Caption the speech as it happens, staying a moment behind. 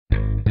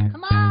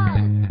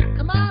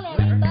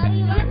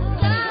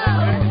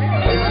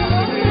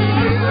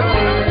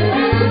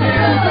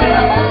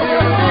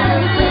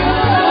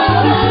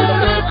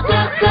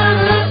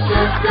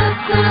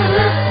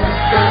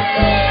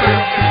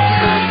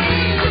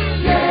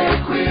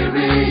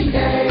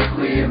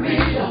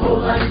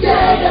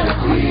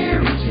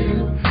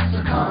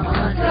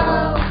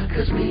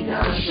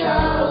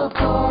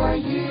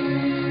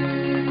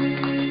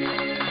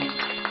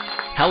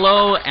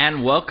Hello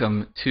and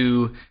welcome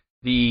to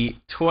the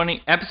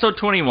episode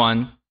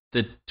 21,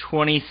 the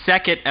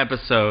 22nd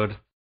episode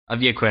of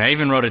yayQuery. I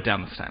even wrote it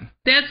down this time.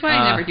 That's why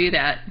I never do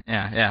that.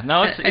 Yeah.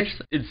 No,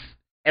 it's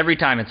every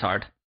time it's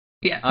hard.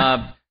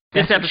 Yeah.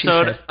 This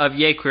episode of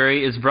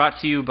yayQuery is brought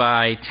to you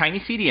by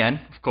TinyCDN,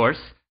 of course,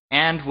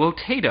 and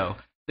Wotato,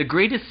 the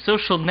greatest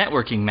social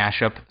networking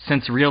mashup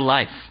since real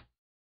life.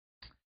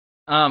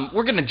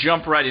 We're gonna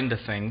jump right into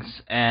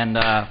things, and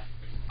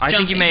I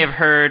think you may have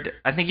heard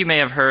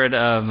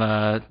of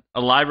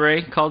a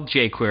library called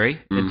jQuery.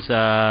 It's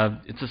a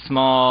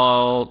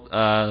small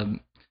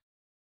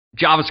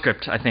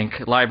JavaScript, I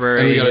think,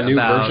 library. And we got a new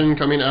version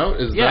coming out?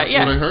 Is that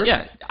what I heard?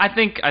 Yeah. I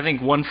think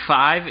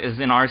 1.5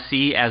 is in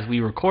RC as we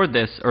record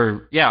this,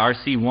 or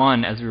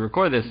RC1 as we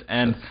record this,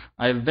 and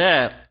I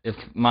bet if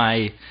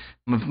my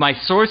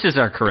sources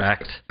are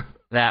correct,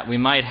 that we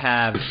might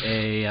have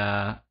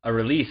a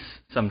release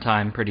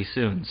sometime pretty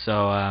soon.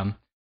 So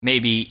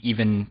maybe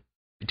even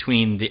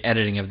between the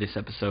editing of this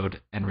episode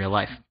and real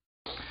life.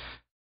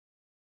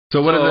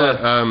 So what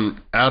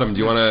Adam, do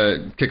you want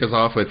to kick us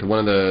off with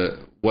what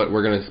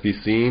we're going to be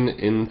seeing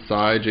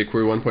inside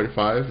jQuery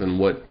 1.5 and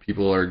what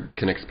people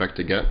can expect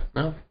to get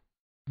now?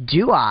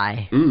 Do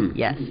I?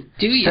 Yes.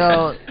 Do you?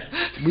 So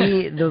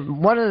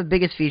one of the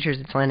biggest features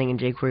that's landing in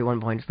jQuery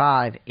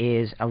 1.5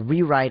 is a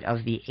rewrite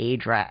of the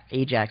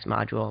Ajax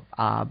module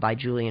by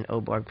Julian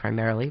Oborg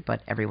primarily,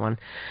 but everyone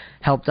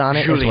helped on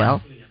it as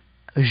well.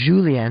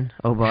 Julian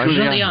Oborg.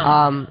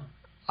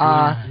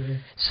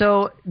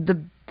 So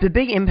the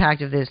big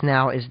impact of this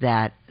now is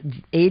that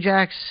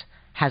Ajax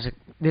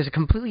there's a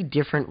completely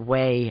different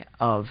way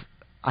of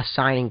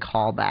assigning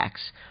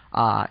callbacks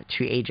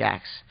to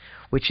Ajax,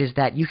 which is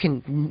that you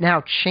can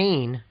now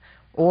chain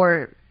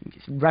or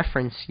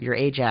reference your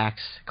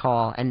Ajax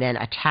call and then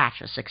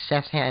attach a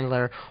success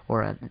handler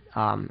or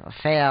a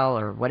fail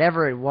or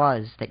whatever it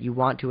was that you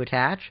want to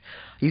attach.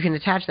 You can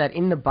attach that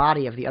in the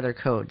body of the other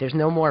code. There's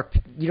no more.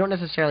 You don't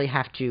necessarily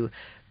have to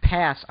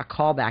pass a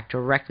callback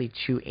directly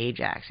to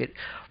Ajax. It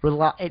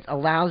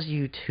allows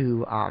you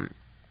to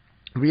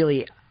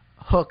really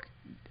hook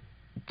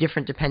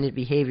different dependent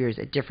behaviors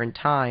at different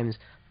times,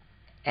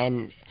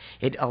 and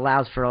it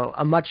allows for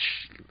a much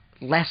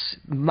less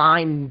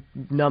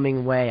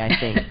mind-numbing way, I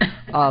think,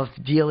 of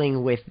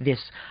dealing with this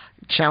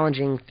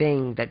challenging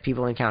thing that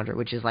people encounter,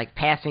 which is like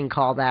passing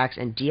callbacks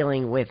and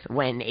dealing with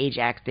when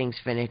Ajax things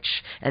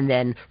finish and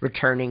then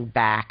returning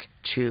back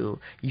to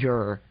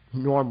your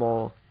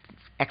normal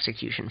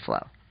execution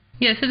flow.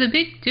 Yeah, so the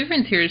big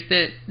difference here is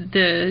that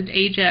the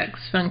Ajax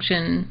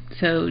function,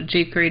 so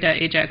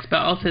jQuery.ajax, but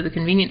also the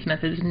convenience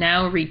methods,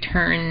 now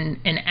return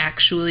an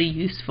actually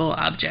useful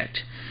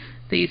object.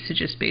 They used to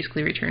just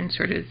basically return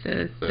sort of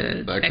the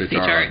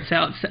XHR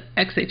itself,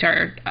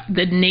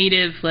 the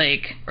native,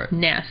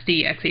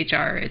 nasty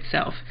XHR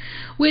itself,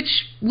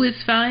 which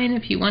was fine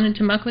if you wanted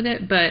to muck with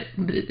it, but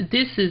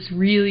this gets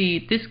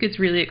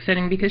really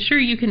exciting because sure,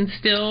 you can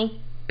still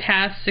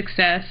pass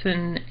success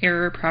and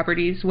error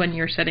properties when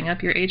you're setting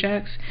up your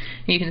Ajax,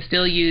 and you can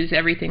still use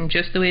everything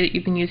just the way that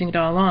you've been using it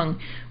all along.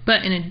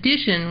 But in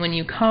addition, when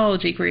you call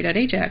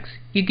jQuery.ajax,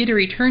 you get a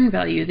return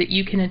value that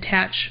you can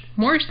attach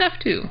more stuff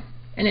to.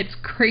 And it's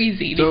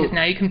crazy because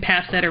now you can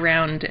pass that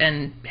around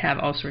and have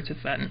all sorts of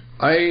fun.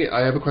 I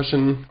have a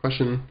question.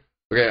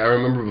 Okay, I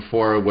remember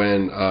before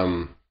when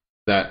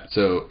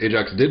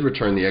Ajax did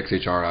return the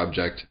XHR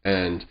object,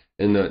 and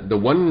in the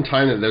one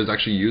time that was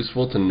actually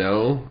useful to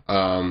know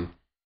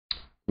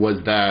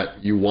was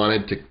that you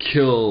wanted to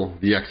kill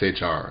the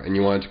XHR and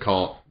you wanted to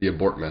call the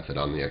abort method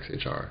on the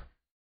XHR.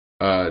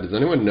 Does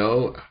anyone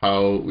know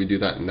how we do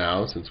that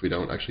now since we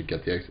don't actually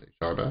get the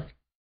XHR back?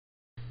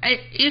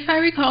 If I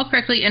recall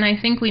correctly, and I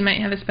think we might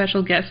have a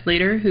special guest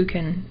later who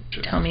can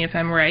tell me if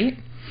I'm right,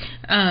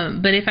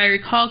 but if I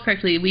recall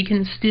correctly, we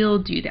can still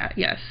do that,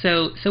 yes.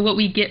 So what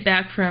we get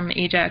back from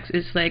Ajax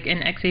is like an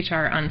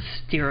XHR on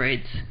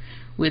steroids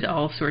with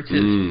all sorts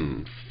of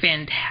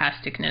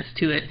fantasticness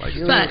to it.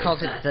 But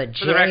calls it the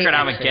for the record,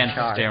 I'm against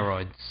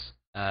steroids.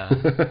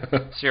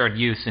 Steroid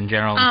use in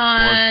general.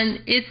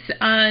 It's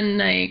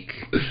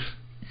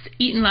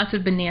eating lots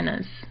of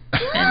bananas.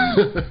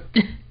 And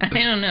I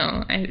don't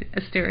know.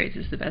 Steroids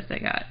is the best I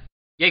got.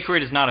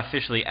 yayQuery does not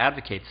officially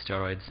advocate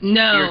steroids.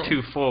 No.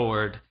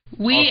 Heretofore.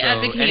 We also,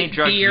 advocate any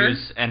drug beer.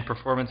 use and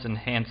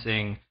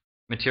performance-enhancing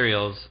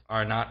materials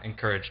are not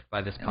encouraged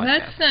by this podcast.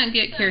 Let's not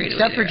get carried away.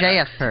 Except for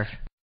JS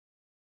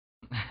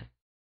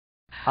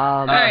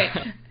all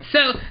right.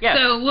 So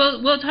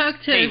we'll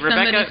talk to somebody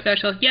Rebecca,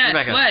 special. Yes.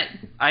 Rebecca, What?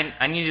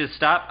 I need you to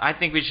stop. I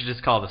think we should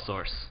just call the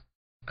source.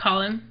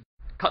 Call him.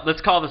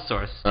 Let's call the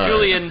source.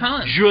 Julien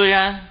Alborg.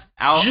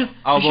 I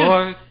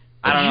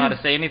don't know how to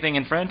say anything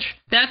in French.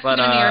 That's going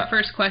to be our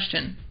first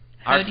question.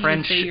 How do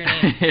you say your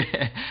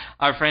name?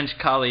 Our French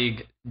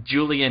colleague,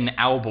 Julien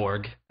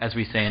Alborg, as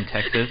we say in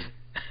Texas,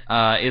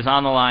 is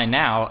on the line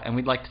now, and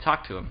we'd like to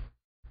talk to him.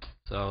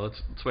 So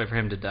let's wait for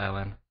him to dial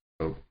in.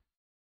 Oh.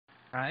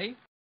 Hi?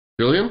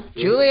 Julien?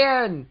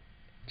 Julien!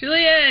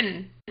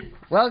 Julien!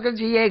 Welcome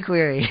to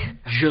yayQuery.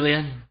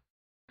 Julien.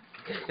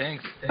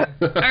 Thanks.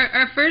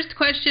 Our first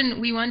question,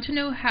 we want to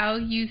know how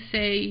you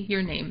say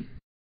your name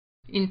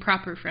in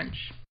proper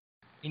French.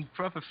 In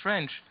proper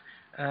French,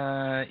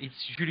 it's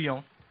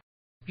Julien.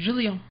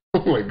 Julien.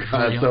 Oh my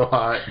god, so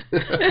hot.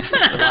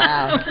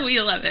 Wow. We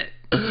love it.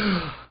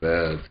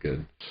 Yeah, that's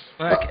good.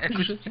 Well,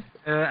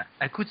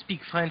 I could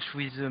speak French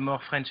with a more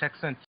French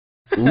accent.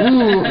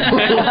 Ooh,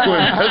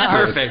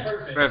 Perfect.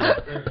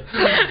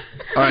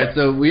 All right,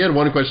 so we had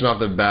one question off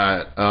the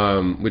bat,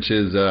 which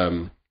is,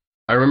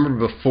 I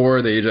remember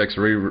before the AJAX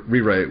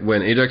rewrite,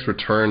 when AJAX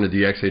returned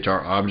the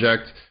XHR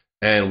object,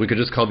 and we could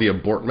just call the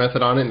abort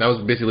method on it, and that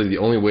was basically the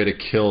only way to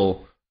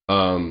kill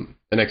an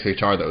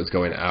XHR that was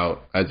going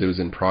out as it was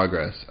in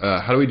progress.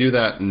 How do we do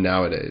that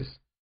nowadays?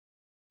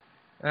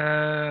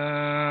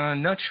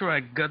 Not sure I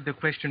got the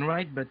question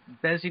right, but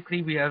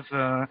basically we have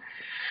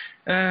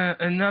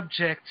an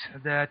object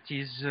that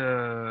is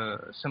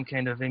some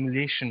kind of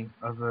emulation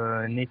of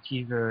a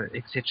native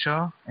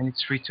XHR, and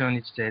it's returned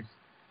instead.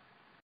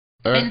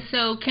 All right. And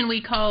so can we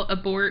call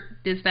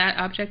abort, does that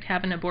object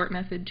have an abort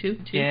method too?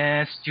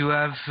 Yes, you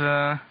have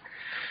the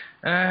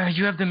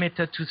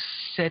method to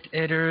set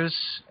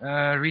headers,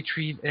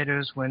 retrieve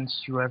headers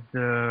once you have the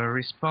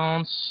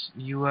response.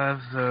 You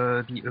have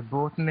the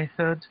abort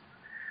method.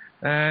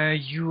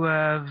 You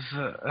have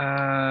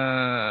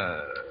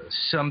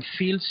some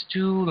fields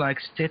too, like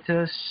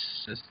status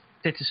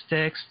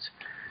text,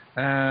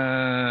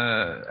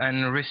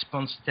 and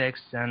response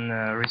text and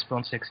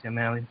response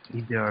XML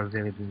if they are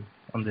available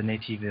on the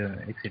native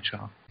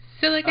XHR.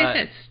 So like I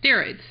said,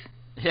 steroids.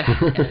 Yeah.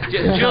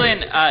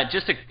 Julian,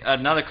 just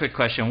another quick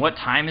question. What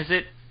time is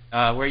it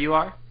where you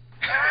are?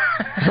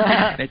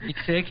 Let me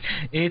check.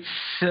 It's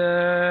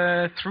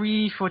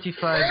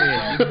 3:45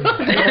 a.m.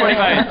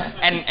 3:45.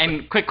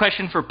 And quick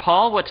question for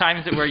Paul. What time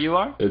is it where you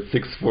are? It's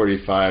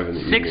 6:45 in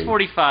the evening.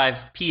 6:45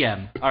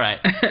 p.m. All right.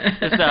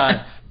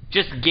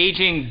 Just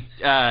gauging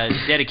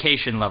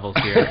dedication levels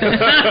here.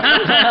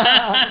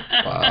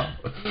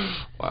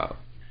 Wow.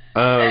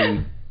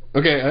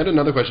 Okay, I had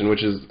another question,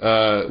 which is,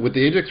 with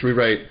the AJAX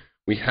rewrite,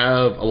 we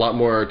have a lot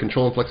more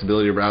control and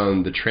flexibility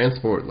around the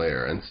transport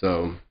layer. And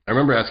so I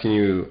remember asking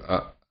you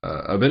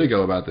a bit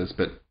ago about this,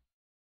 but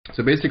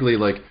so basically,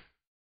 like,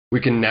 we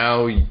can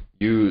now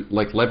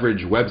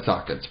leverage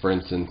WebSockets, for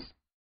instance,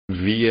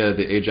 via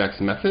the AJAX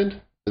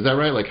method. Is that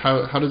right? Like,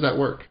 how does that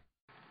work?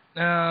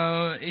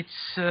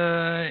 It's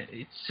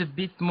a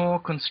bit more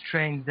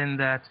constrained than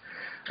that.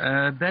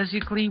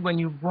 Basically, when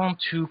you want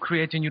to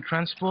create a new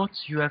transport,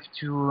 you have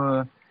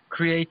to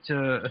create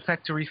a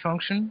factory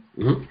function.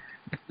 Mm-hmm.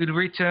 It will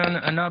return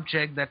an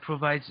object that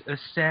provides a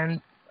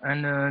send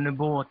and an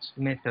abort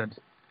method.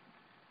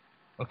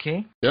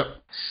 Okay?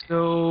 Yep.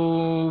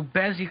 So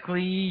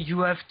basically,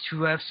 you have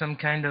to have some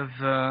kind of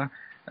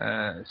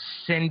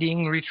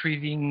sending,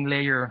 retrieving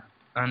layer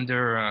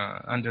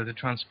under the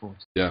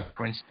transport. Yeah.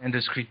 For instance,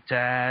 a script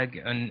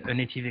tag, a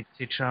native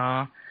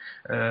XHR,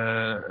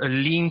 a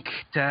link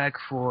tag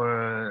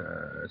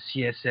for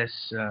CSS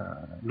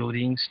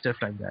loading, stuff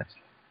like that.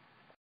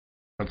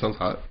 That sounds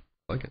hot.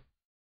 I like it.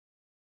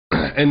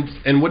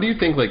 And what do you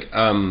think? Like,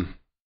 I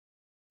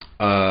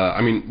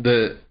mean,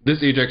 this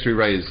AJAX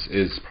rewrite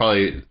is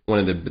probably one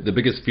of the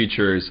biggest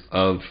features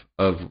of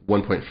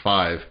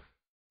 1.5.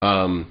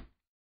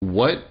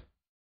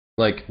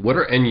 What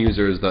are end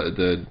users,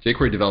 the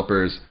jQuery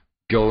developers,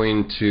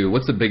 going to?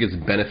 What's the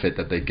biggest benefit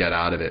that they get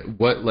out of it?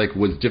 What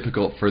was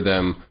difficult for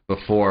them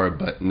before,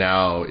 but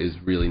now is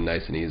really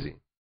nice and easy?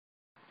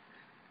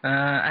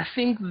 I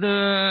think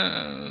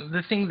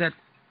the thing that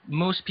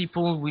most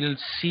people will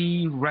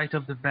see right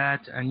off the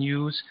bat and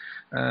use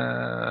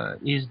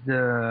is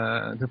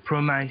the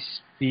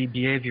promise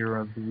behavior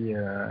of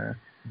the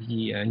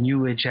new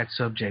AJAX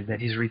object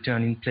that is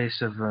returned in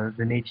place of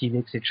the native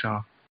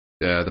XHR.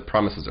 Yeah, the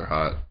promises are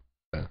hot.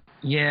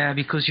 Yeah,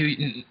 because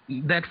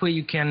that way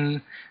you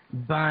can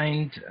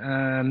bind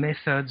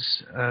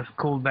methods,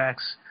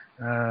 callbacks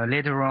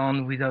later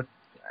on without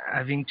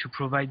having to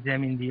provide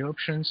them in the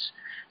options.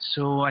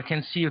 So I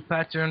can see a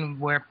pattern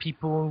where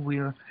people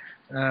will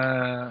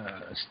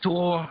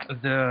store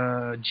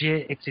the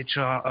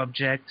JXHR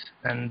object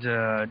and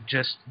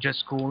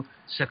just call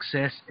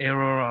success,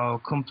 error, or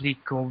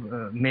complete call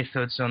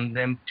methods on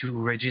them to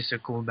register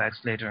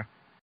callbacks later.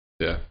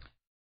 Yeah.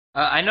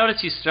 I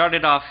noticed you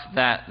started off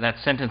that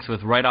sentence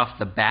with right off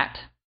the bat.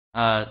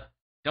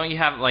 Don't you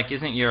have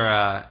isn't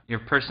your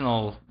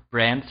personal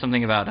brand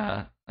something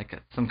about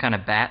some kind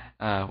of bat?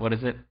 What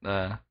is it?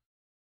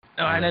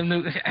 Oh, I don't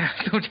know. I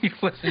thought it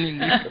was an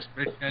English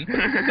expression.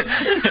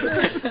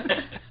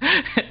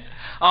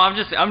 Oh,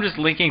 I'm just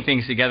linking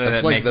things together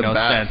that make no sense. That's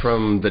like the bat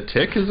from The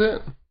Tick, is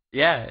it?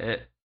 Yeah.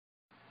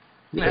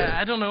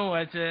 I don't know.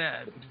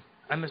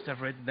 I must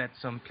have read that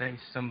someplace,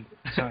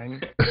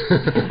 sometime.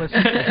 It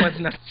was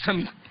not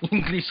some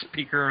English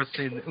speaker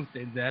who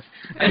said that.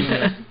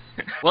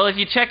 Well, if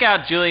you check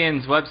out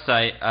Julian's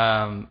website,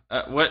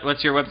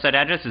 what's your website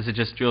address? Is it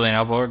just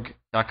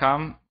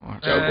julianelborg.com?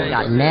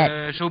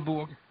 Jalborg.net.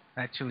 Jalborg,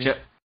 actually.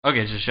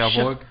 Okay, just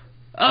Jalborg.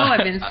 Oh,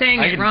 I've been saying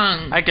it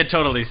wrong. I could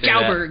totally say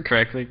that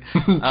correctly.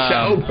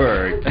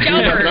 Schauberg.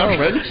 Schauberg.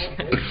 French?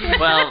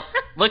 Well,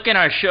 look in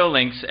our show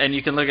links, and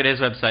you can look at his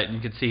website, and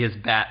you can see his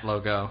bat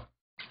logo.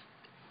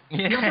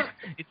 Yeah,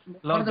 it's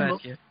love that.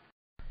 Yeah.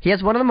 He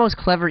has one of the most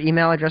clever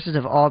email addresses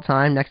of all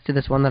time, next to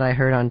this one that I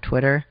heard on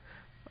Twitter,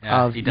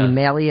 of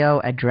Emilio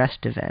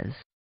Adrestevez.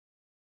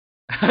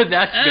 That's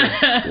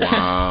good.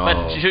 Wow.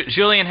 But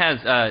Julian has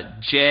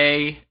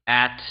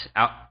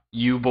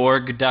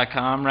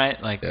j@uborg.com,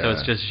 right? Like, so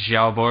it's just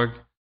Xiaoborg.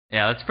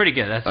 Yeah, that's pretty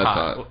good. That's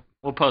hot.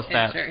 We'll post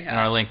that in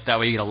our link. That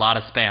way you get a lot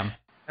of spam.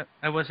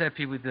 I was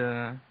happy with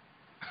the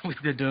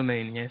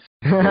domain. Yes.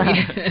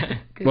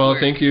 Well,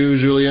 thank you,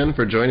 Julian,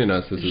 for joining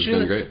us. This has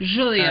been great.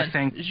 Julian.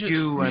 Thank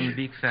you. I'm a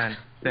big fan.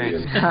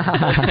 Thanks.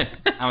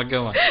 Have a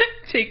good one.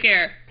 Take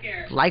care.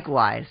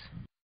 Likewise.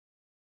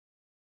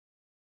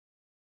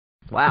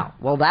 Wow.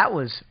 Well, that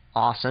was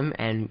awesome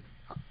and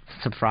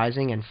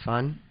surprising and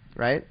fun,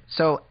 right?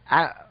 So,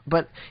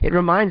 but it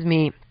reminds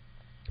me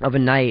of a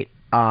night.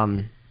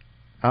 Oh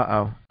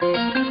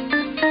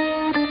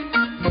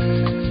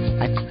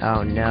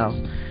no.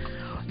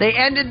 They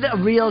ended the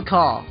real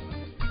call.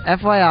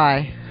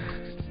 FYI,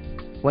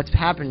 what's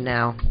happened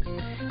now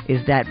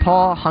is that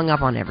Paul hung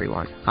up on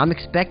everyone. I'm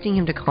expecting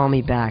him to call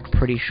me back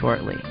pretty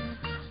shortly.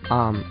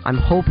 I'm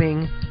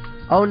hoping...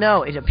 Oh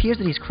no, it appears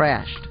that he's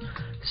crashed.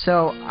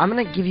 So I'm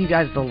going to give you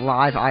guys the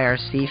live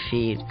IRC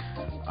feed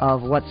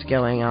of what's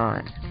going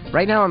on.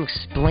 Right now I'm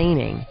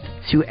explaining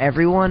to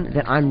everyone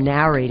that I'm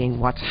narrating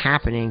what's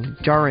happening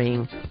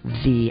during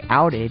the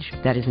outage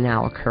that is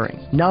now occurring.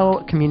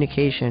 No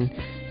communication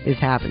is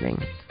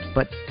happening,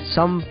 but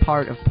some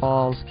part of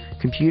Paul's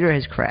computer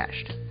has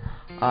crashed.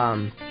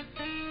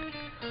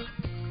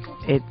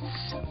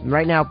 It's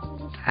right now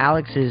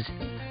Alex is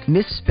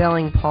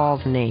misspelling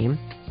Paul's name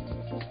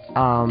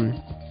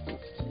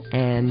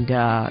and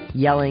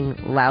yelling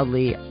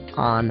loudly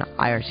on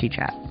IRC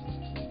chat.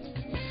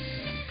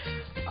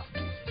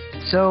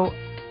 So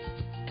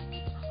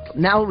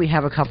now that we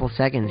have a couple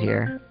seconds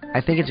here,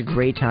 I think it's a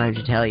great time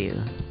to tell you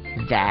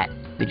that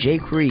the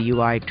jQuery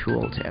UI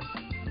tooltip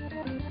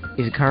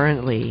is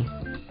currently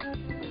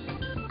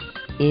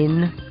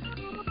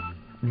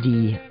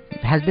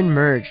has been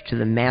merged to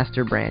the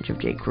master branch of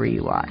jQuery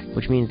UI,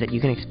 which means that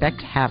you can expect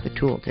to have the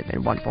tooltip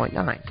in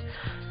 1.9.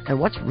 And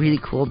what's really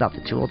cool about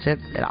the tooltip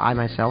that I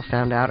myself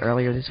found out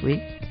earlier this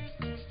week,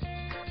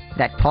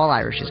 that Paul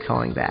Irish is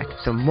calling back.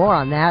 So more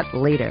on that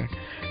later.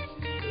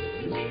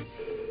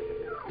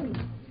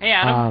 Hey,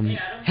 Adam.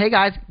 Hey,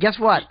 guys, guess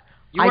what?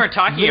 You weren't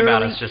talking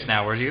about us just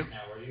now, were you?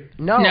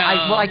 No.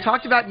 I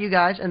talked about you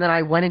guys, and then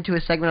I went into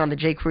a segment on the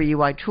jQuery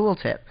UI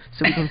tooltip,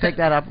 so we can pick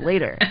that up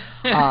later.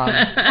 Oh,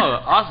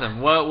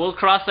 awesome. Well, we'll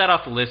cross that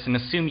off the list and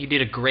assume you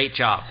did a great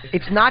job.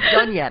 It's not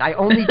done yet. I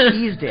only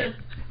teased it.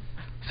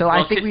 So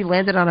I think we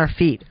landed on our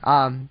feet.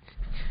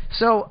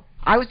 So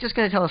I was just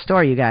going to tell a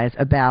story, you guys,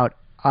 about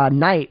a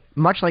night,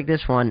 much like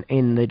this one,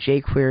 in the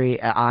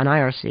jQuery on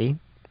IRC,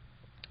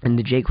 in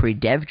the jQuery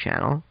dev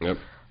channel,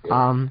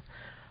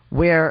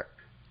 where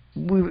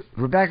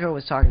Rebecca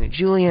was talking to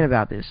Julian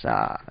about this,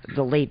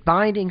 the late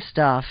binding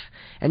stuff,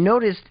 and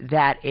noticed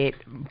that it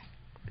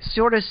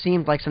sort of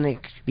seemed like something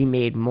that could be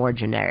made more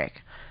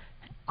generic.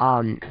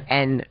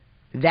 And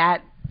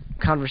that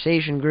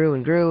conversation grew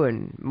and grew,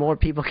 and more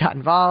people got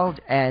involved,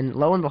 and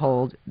lo and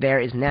behold, there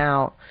is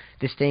now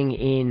this thing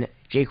in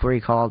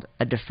jQuery called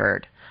a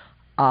deferred,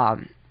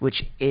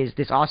 which is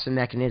this awesome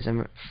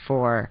mechanism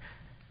for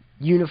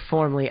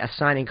uniformly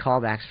assigning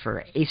callbacks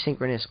for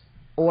asynchronous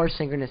or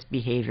synchronous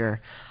behavior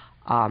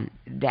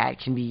that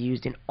can be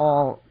used in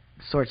all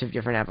sorts of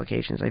different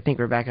applications. I think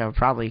Rebecca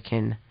probably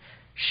can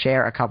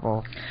share a couple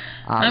with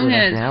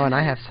us now, and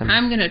I have some.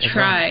 I'm going to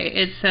try.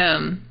 It's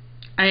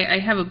I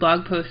have a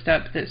blog post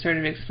up that sort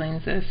of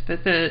explains this,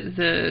 but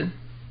the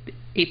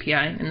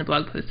API in the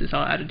blog post is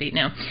all out of date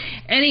now.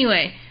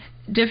 Anyway,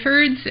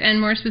 deferreds,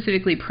 and more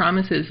specifically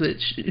promises,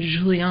 which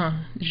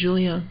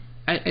Julien,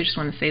 I just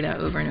want to say that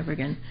over and over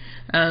again,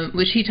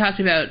 which he talked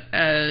about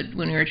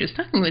when we were just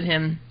talking with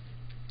him,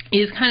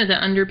 is kind of the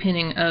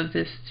underpinning of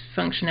this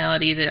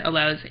functionality that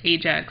allows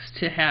Ajax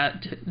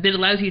that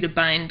allows you to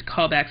bind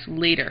callbacks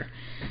later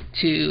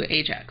to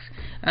Ajax.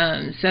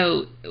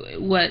 So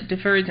what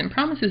deferreds and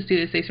promises do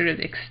is they sort of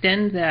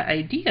extend that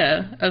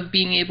idea of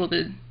being able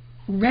to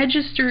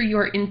register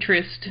your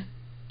interest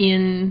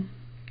in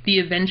the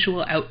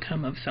eventual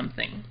outcome of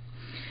something.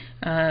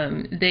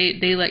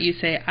 They let you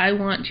say, I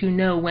want to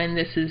know when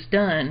this is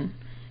done,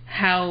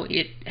 how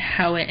it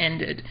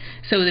ended.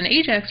 So with an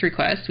Ajax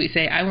request, we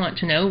say, I want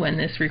to know when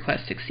this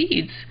request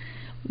succeeds.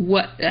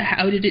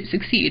 How did it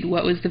succeed?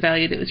 What was the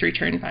value that was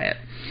returned by it?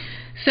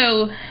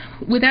 So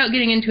without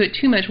getting into it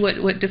too much, what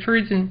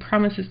deferreds and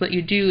promises let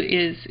you do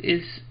is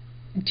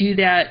do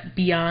that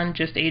beyond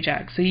just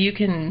Ajax. So you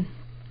can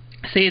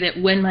say that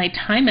when my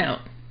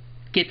timeout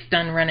gets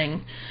done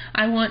running,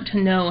 I want to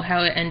know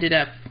how it ended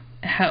up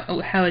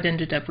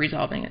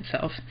resolving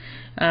itself.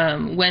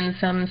 When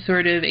some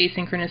sort of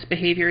asynchronous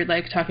behavior,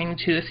 like talking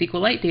to a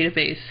SQLite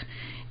database,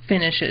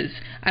 finishes,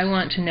 I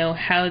want to know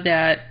how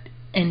that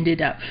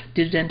ended up.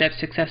 Did it end up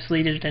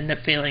successfully? Did it end up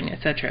failing,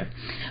 etc.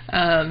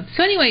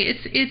 So anyway,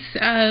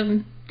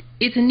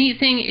 it's a neat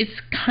thing. It's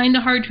kind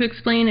of hard to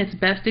explain. It's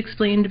best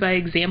explained by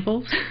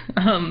examples,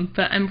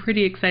 but I'm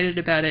pretty excited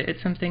about it.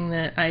 It's something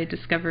that I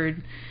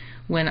discovered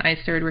when I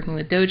started working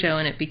with Dojo,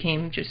 and it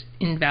became just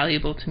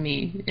invaluable to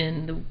me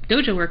in the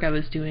Dojo work I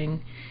was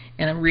doing,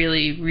 and I'm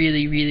really,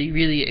 really, really,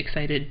 really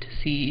excited to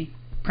see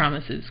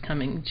promises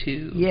coming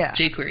to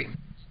jQuery.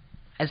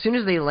 As soon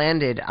as they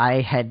landed,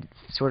 I had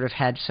sort of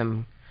had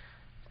some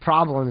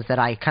problems that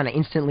I kind of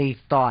instantly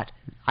thought,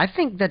 I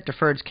think that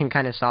deferreds can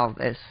kind of solve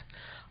this.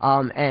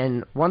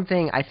 And one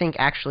thing, I think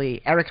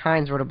actually Eric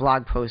Hines wrote a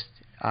blog post,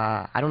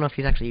 I don't know if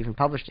he's actually even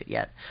published it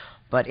yet,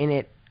 but in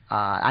it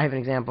I have an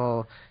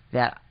example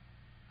that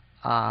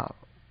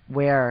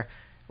where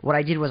what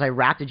I did was I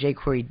wrapped a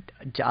jQuery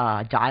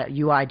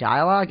UI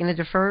dialog in a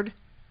deferred,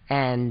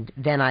 and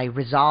then I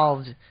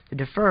resolved the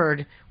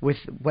deferred with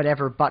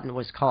whatever button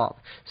was called.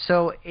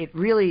 So it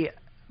really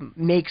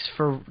makes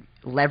for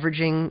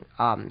leveraging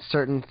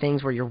certain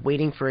things where you're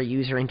waiting for a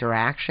user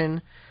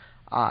interaction.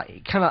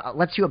 It kind of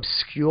lets you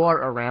obscure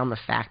around the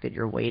fact that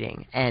you're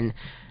waiting. And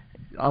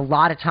a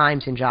lot of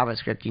times in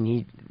JavaScript, you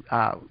need,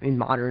 in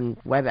modern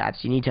web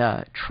apps, you need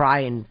to try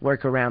and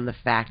work around the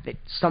fact that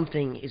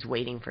something is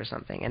waiting for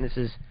something. And this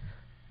is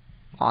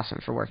awesome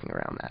for working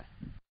around that.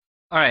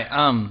 All right.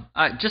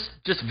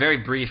 Just very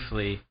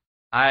briefly,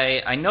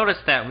 I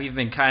noticed that we've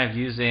been kind of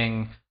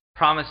using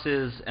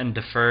promises and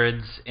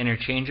deferreds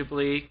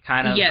interchangeably,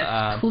 kind of.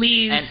 Yes,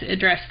 please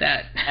address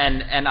that.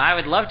 And I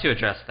would love to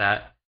address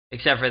that,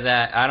 except for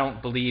that I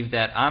don't believe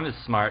that I'm as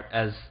smart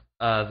as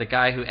the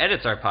guy who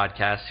edits our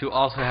podcast, who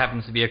also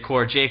happens to be a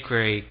core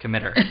jQuery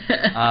committer,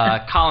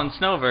 Colin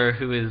Snover,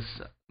 who is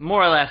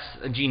more or less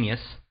a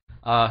genius.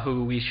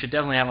 Who we should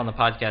definitely have on the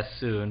podcast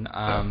soon.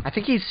 I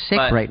think he's sick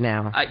right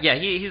now. Yeah,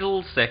 he's a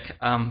little sick,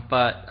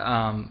 but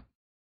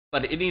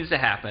it needs to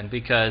happen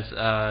because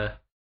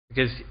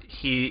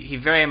he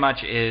very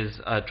much is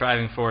a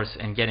driving force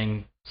in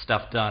getting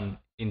stuff done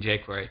in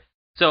jQuery.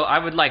 So I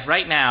would like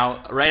right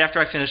now, right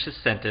after I finish this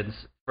sentence,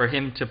 for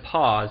him to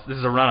pause. This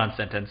is a run-on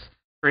sentence.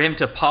 For him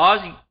to pause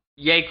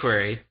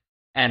yayQuery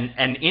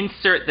and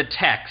insert the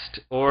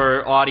text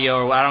or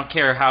audio, or I don't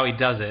care how he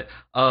does it,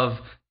 of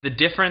the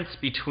difference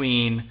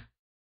between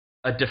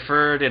a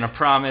deferred and a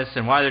promise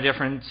and why they're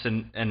different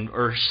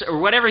or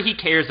whatever he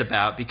cares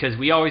about, because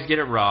we always get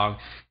it wrong.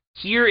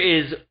 Here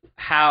is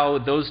how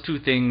those two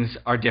things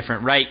are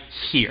different right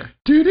here.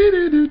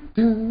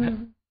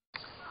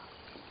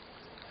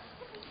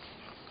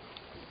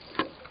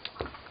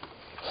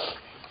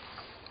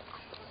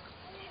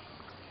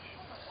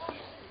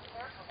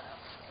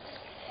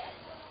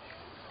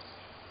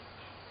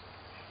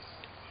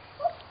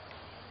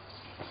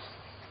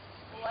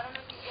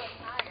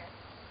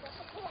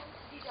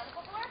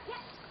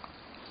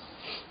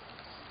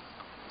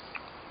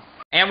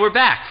 And we're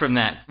back from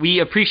that. We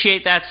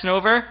appreciate that,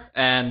 Snover.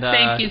 And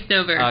thank you,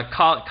 Snover.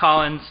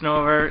 Colin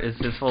Snover is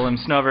his full name.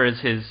 Snover is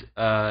his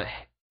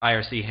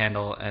IRC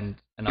handle and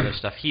other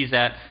stuff. He's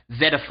at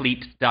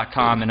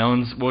zetafleet.com and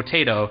owns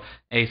Wotato,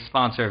 a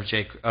sponsor of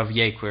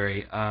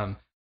yayQuery.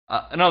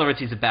 In other words,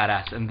 he's a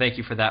badass. And thank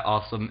you for that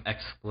awesome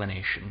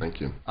explanation.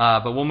 Thank you.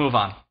 But we'll move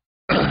on.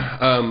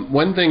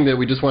 One thing that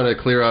we just want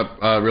to clear up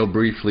real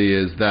briefly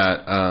is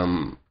that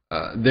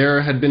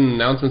there had been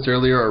announcements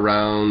earlier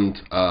around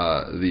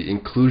the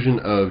inclusion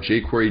of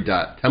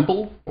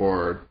jQuery.temple,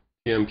 or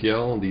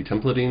TMPL, the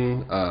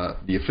templating,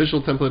 the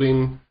official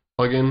templating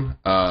plugin,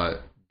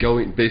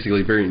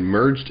 basically very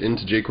merged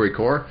into jQuery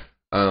core.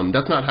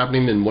 That's not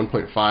happening in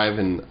 1.5,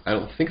 and I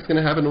don't think it's going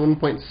to happen in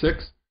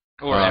 1.6.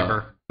 Or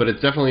ever. But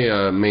it's definitely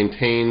a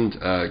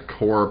maintained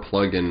core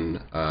plugin,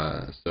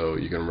 so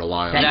you can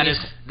rely on it.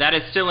 That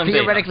is still in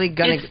theoretically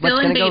beta. It's still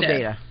in beta. Go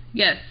beta.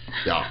 Yes.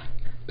 Yeah,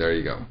 there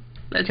you go.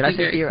 Could I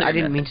say I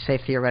didn't mean to say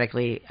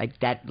theoretically.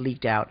 That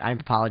leaked out. I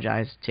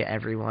apologize to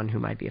everyone who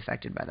might be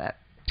affected by that.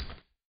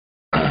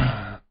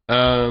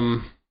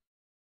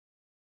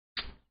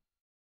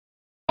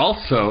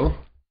 Also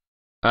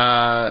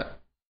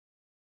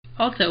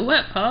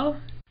what, Paul?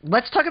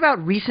 Let's talk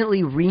about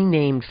recently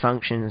renamed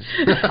functions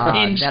in that are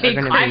going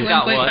to be. I've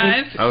got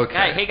one.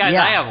 Okay. Hey guys,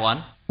 I have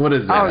one. What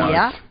is that? Oh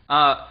yeah.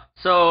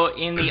 So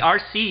in the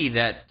RC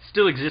that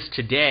still exists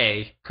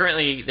today,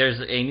 currently there's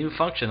a new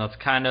function that's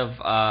kind of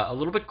a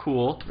little bit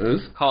cool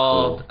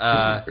called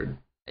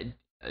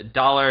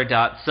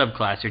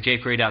 $.subclass or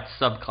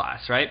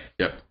jQuery.subclass, right?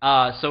 Yep.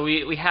 So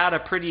we had a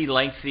pretty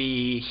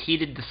lengthy,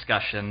 heated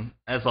discussion,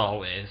 as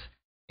always,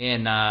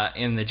 in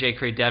the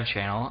jQuery dev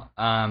channel,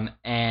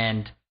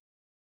 and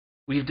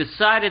we've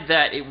decided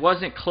that it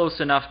wasn't close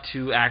enough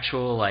to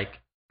actual like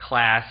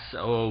class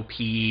OOP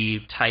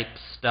type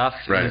stuff.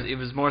 Right. It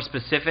was more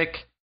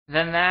specific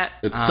than that.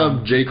 It's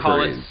sub jQuery.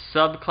 Call it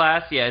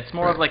subclass. Yeah, it's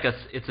more of like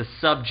it's a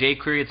sub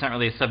jQuery. It's not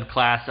really a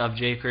subclass of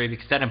jQuery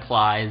because that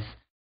implies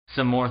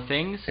some more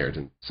things.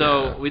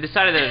 So we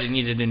decided that it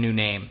needed a new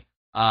name.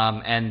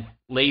 And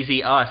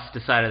lazy us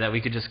decided that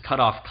we could just cut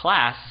off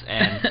class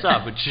and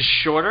sub, which is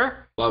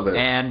shorter. Love it.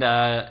 And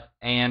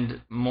and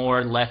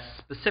more less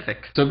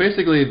specific. So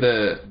basically,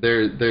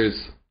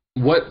 there's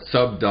what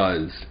sub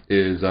does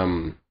is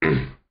okay.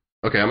 I'm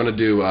gonna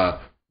do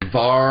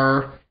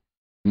var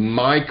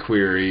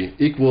myQuery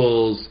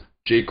equals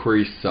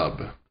jQuery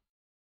sub.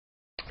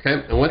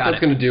 Okay, and what that's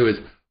going to do is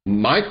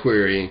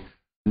myQuery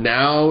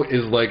now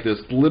is like this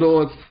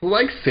little, it's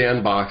like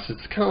sandbox,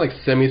 it's kind of like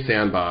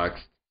semi-sandbox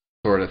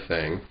sort of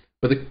thing.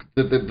 But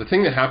the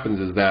thing that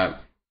happens is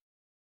that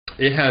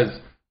it has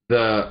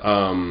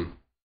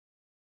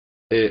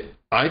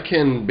I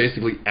can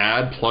basically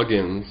add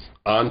plugins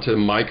onto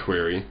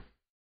myQuery,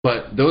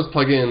 but those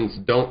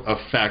plugins don't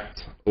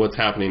affect what's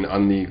happening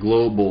on the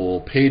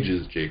global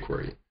pages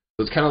jQuery.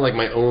 So it's kind of like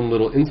my own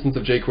little instance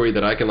of jQuery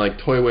that I can like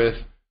toy with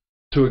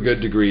to a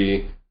good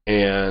degree,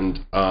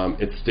 and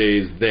it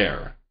stays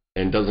there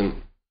and doesn't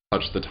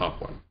touch the top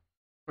one.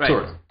 Right.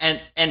 Sort of.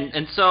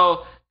 And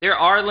so there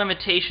are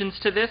limitations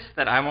to this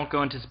that I won't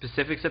go into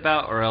specifics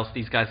about, or else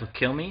these guys will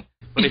kill me.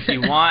 But if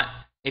you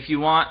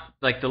want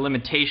like the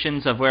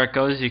limitations of where it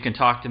goes, you can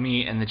talk to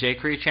me in the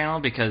jQuery channel,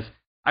 because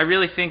I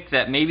really think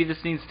that maybe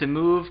this needs to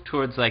move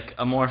towards like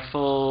a more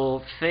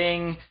full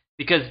thing,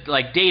 because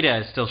like data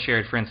is still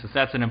shared, for instance.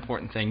 That's an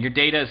important thing. Your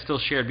data is still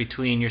shared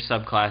between your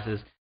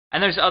subclasses.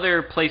 And there's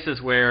other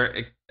places where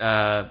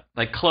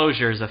like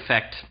closures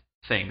affect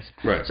things.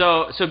 Right.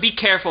 So be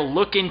careful.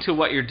 Look into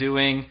what you're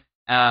doing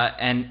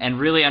and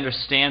really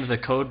understand the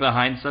code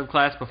behind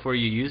subclass before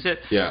you use it.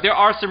 Yeah. There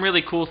are some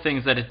really cool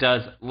things that it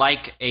does,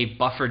 like a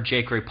buffered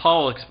jQuery.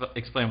 Paul will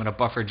explain what a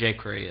buffered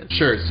jQuery is.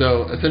 Sure.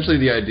 So essentially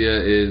the idea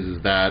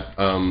is that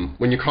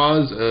when you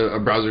cause a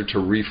browser to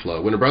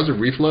reflow, when a browser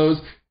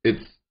reflows,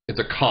 it's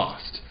a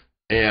cost.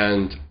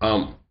 And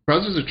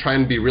browsers are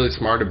trying to be really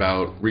smart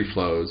about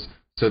reflows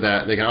so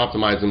that they can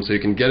optimize them, so you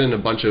can get in a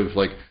bunch of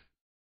like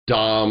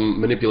DOM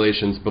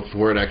manipulations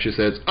before it actually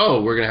says,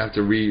 oh, we're going to have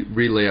to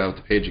relay out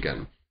the page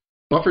again.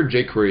 Buffered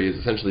jQuery is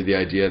essentially the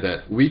idea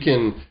that we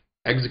can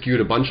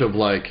execute a bunch of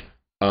like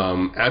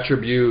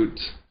attribute,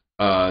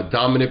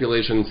 DOM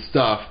manipulation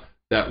stuff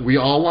that we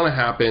all want to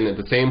happen at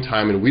the same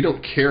time, and we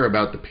don't care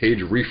about the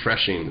page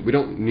refreshing. We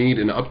don't need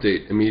an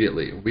update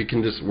immediately.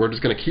 We're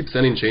just going to keep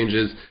sending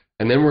changes,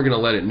 and then we're going to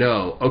let it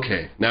know,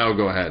 okay, now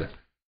go ahead.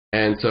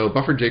 And so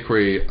buffered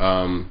jQuery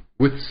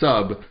with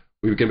sub,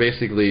 we can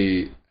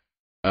basically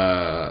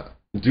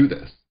do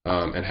this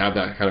and have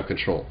that kind of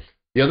control.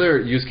 The other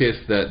use case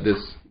that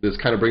this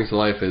kind of brings to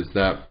life is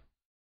that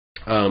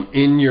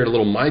in your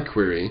little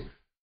myQuery,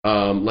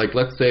 like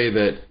let's say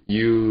that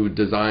you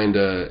designed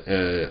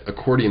a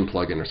accordion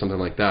plugin or something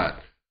like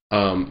that,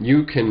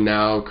 you can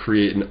now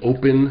create an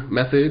open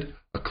method,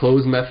 a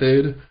close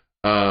method,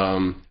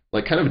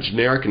 like kind of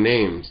generic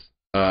names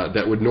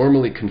that would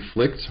normally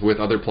conflict with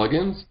other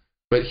plugins.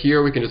 But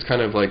here we can just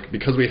kind of like,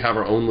 because we have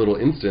our own little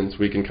instance,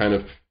 we can kind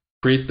of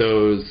create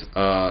those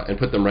and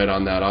put them right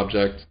on that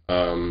object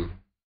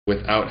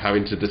without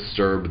having to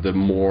disturb the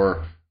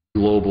more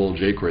global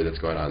jQuery that's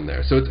going on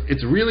there. So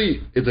it's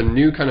a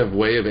new kind of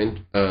way of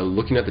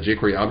looking at the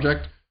jQuery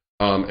object,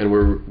 and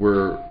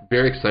we're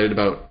very excited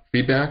about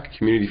feedback,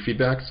 community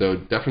feedback. So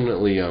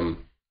definitely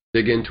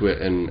dig into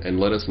it and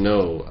let us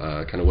know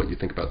kind of what you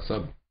think about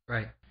sub.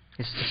 Right.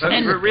 But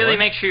really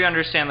make sure you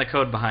understand the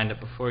code behind it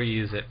before you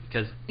use it,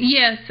 because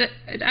yes,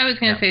 I was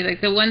going to say,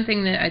 like, the one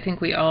thing that I think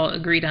we all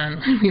agreed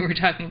on when we were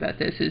talking about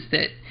this is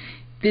that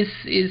this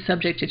is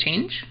subject to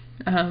change.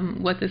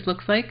 What this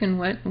looks like and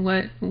what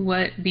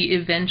the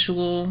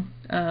eventual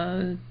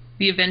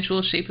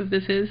shape of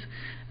this is.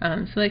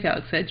 So like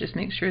Alex said, just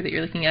make sure that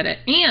you're looking at it.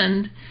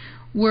 And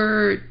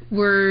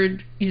the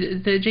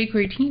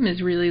jQuery team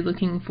is really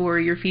looking for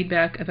your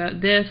feedback about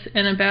this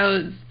and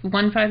about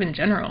 1.5 in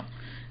general.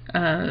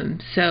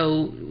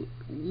 So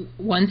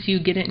once you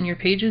get it in your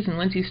pages and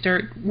once you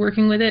start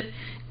working with it,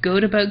 go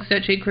to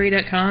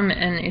bugs.jQuery.com,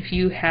 and if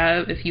you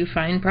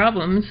find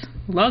problems,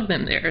 log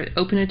them there,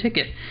 open a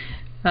ticket.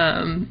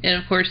 And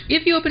of course,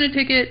 if you open a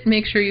ticket,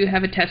 make sure you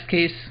have a test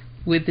case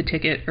with the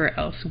ticket, or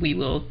else we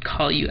will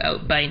call you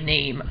out by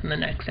name on the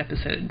next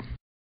episode.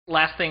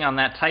 Last thing on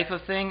that type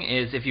of thing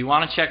is, if you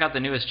want to check out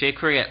the newest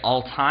jQuery at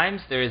all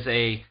times, there is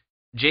a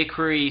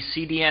jQuery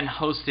CDN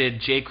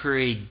hosted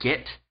jQuery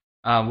Git.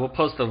 We'll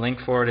post the link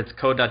for it. It's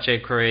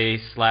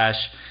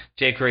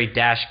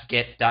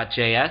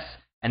code.jQuery/jQuery-git.js,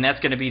 and that's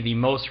going to be the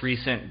most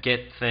recent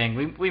Git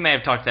thing. We may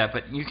have talked that,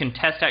 but you can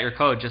test out your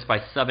code just by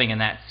subbing in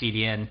that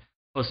CDN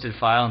hosted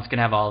file, and it's going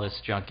to have all this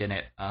junk in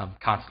it,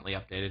 constantly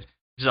updated,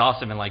 which is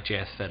awesome in like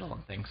JS Fiddle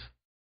and things.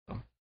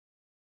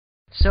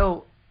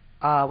 So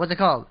what's it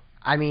called?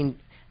 I mean,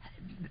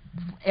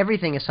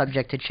 everything is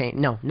subject to change.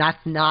 No,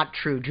 not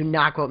true. Do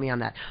not quote me on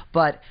that.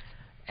 But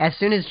as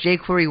soon as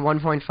jQuery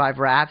 1.5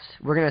 wraps,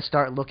 we're going to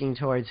start looking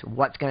towards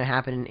what's going to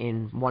happen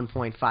in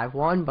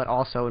 1.51, but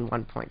also in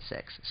 1.6.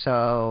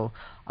 So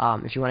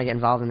if you want to get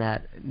involved in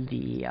that,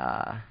 the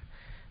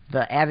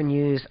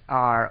avenues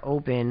are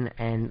open,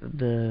 and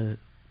the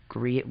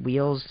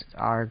wheels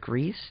are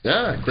greased.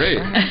 Yeah, great.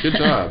 Good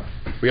job.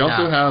 We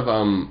also have,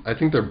 I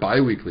think they're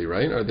bi-weekly,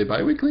 right? Are they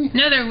bi-weekly?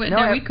 No, they're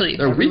weekly.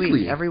 They're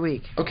weekly. Every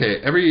week.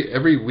 Okay,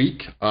 every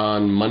week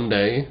on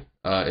Monday,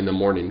 in the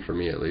morning for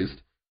me at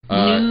least.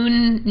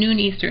 Noon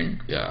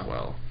Eastern. Yeah,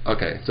 well,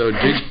 okay. So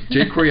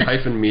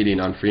jQuery meeting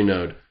on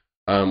Freenode.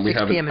 We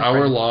have an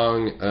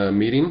hour-long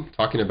meeting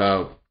talking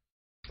about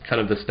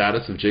kind of the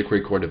status of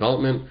jQuery core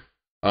development.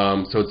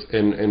 So it's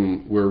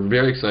and we're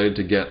very excited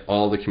to get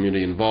all the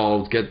community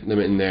involved, get them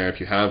in there. If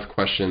you have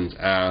questions,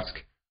 ask.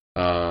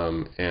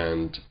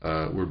 And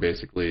we're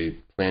basically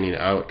planning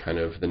out kind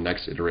of the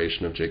next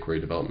iteration of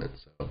jQuery development.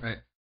 So. Right.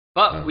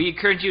 But we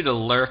encourage you to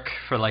lurk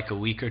for like a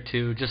week or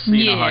two, just so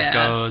you know how it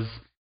goes,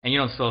 and you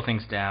don't slow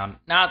things down.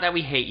 Not that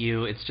we hate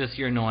you, it's just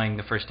you're annoying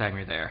the first time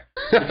you're there.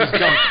 So just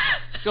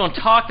don't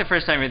talk the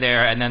first time you're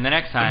there, and then the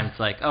next time it's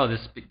like, oh,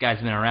 this guy's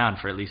been around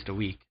for at least a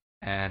week,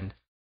 and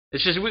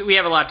it's just we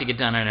have a lot to get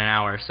done in an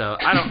hour, so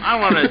I don't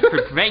want to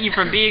prevent you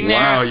from being there.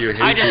 Wow, you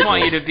hate I just people.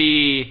 want you to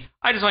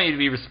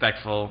be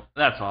respectful.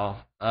 That's all.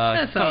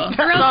 That's all.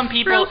 Some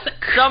people,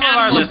 some of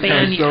our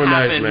listeners so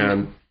nice, happen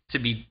man. to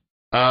be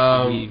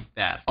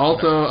bad.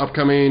 Also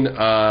upcoming,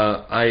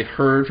 I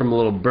heard from a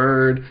little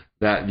bird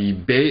that the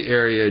Bay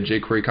Area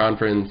jQuery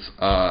conference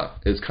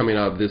is coming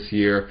up this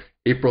year,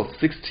 April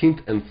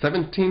 16th and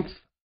 17th,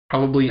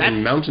 probably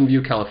in Mountain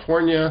View,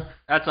 California.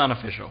 That's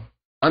unofficial.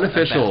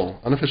 Unofficial.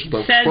 Don't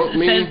quote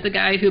me. Says the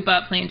guy who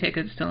bought plane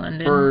tickets to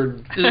London.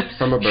 Bird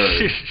from a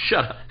bird.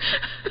 Shut up.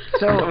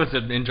 So that was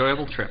an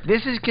enjoyable trip.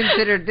 This is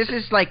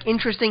like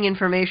interesting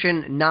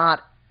information,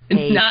 not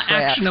a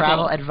actionable.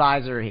 travel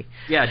advisory.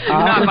 Yeah, do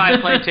not buy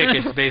plane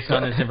tickets based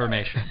on this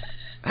information.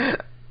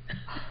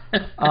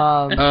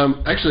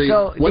 Actually,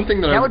 so one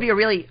thing that would be a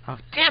really... Oh,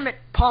 damn it,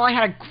 Paul, I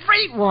had a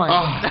great one.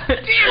 Oh.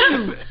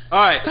 Damn you. All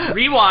right,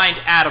 rewind,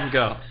 Adam,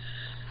 go.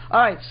 All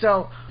right,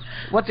 so...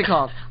 What's it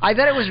called? I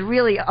bet it was a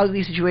really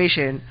ugly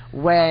situation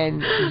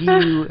when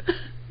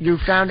you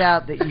found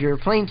out that your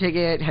plane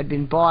ticket had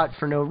been bought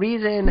for no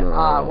reason.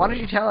 Why don't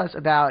you tell us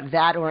about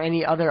that or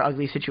any other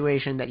ugly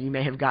situation that you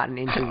may have gotten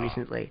into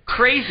recently?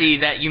 Crazy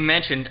that you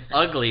mentioned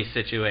ugly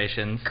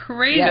situations.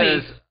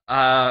 Crazy.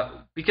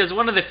 Because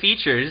one of the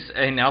features,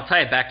 and I'll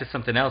tie it back to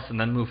something else and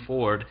then move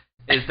forward,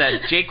 is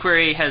that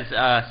jQuery has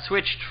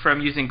switched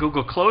from using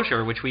Google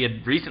Closure, which we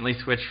had recently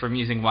switched from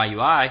using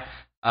yui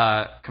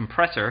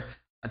compressor,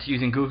 to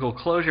using Google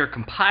Closure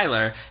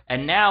compiler,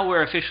 and now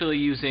we're officially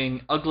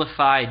using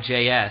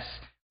Uglify.js,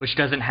 which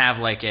doesn't have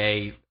like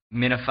a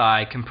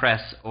minify,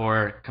 compress,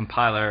 or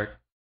compiler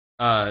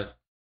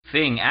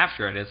thing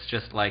after it. It's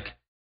just like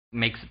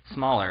makes it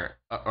smaller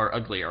or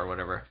uglier or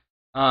whatever.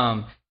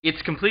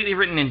 It's completely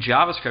written in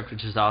JavaScript,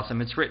 which is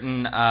awesome. It's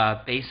written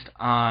based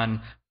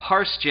on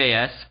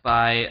Parse.js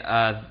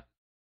by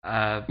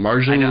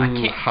Margin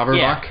Haverbach.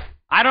 Yeah.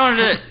 I don't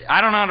know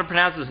how to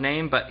pronounce his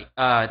name, but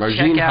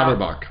Margin check out.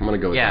 Haverbach. I'm gonna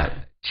go with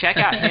that. Check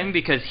out him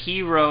because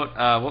he wrote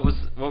what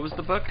was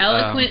the book?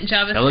 Eloquent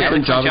JavaScript.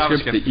 Eloquent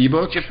JavaScript, the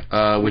ebook,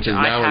 which is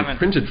now in haven't-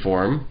 printed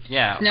form.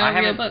 Yeah, It's now a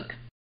real book.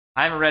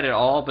 I haven't read it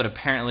all, but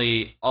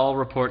apparently all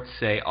reports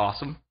say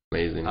awesome.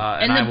 Amazing.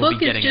 And the I will book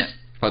be is getting just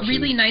it.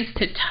 really nice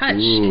to touch.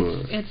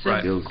 Ooh, it's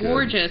right. Feels good.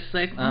 gorgeous.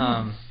 Like,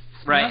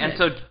 right, love and it.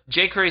 so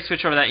jQuery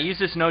switched over that. It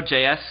uses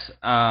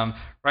Node.js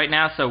right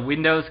now, so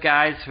Windows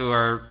guys who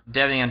are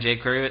deving on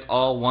jQuery,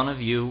 all one of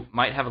you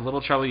might have a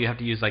little trouble. You have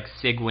to use like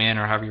Sigwin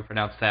or however you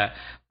pronounce that,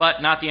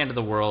 but not the end of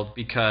the world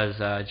because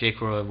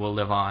jQuery will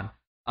live on.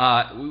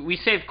 We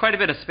saved quite a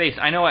bit of space.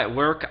 I know at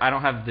work, I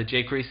don't have the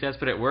jQuery stats,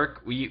 but at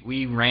work,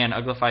 we ran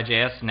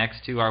Uglify.js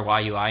next to our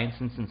YUI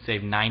instance and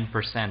saved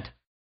 9%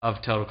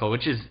 of total code,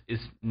 which is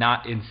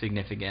not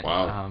insignificant.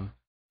 Wow.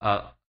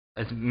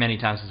 As many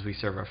times as we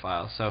serve our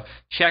files. So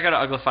check out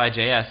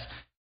Uglify.js.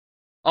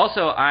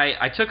 Also,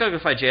 I took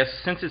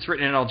Uglify.js since it's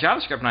written in all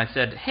JavaScript, and I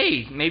said,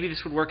 hey, maybe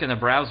this would work in the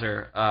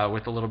browser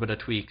with a little bit of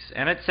tweaks.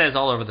 And it says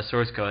all over the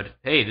source code,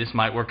 hey, this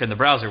might work in the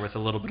browser with a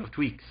little bit of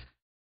tweaks.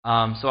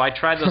 So I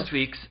tried those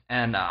tweaks,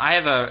 and I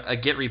have a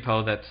Git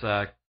repo that's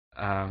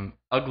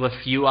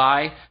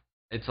Uglify.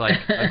 It's like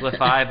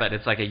Uglify, but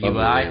it's like a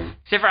UI.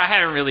 Except for I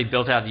hadn't really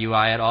built out the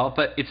UI at all,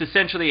 but it's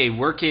essentially a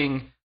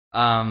working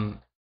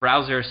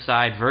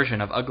browser-side version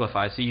of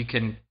Uglify, so you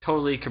can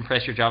totally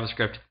compress your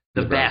JavaScript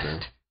the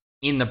best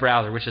in the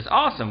browser, which is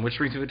awesome, which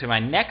brings me to my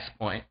next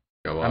point.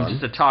 Go on. I'm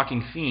just a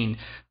talking fiend.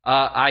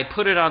 I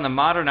put it on the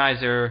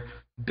Modernizer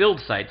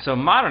build site. So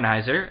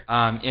Modernizer,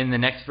 in the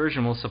next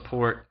version, will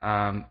support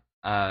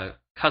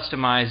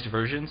customized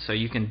versions, so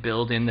you can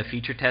build in the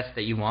feature tests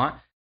that you want.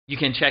 You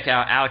can check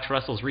out Alex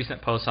Russell's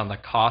recent post on the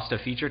cost of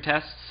feature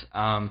tests,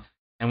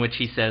 in which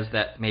he says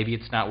that maybe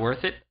it's not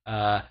worth it.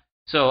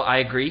 So I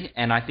agree,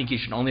 and I think you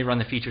should only run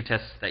the feature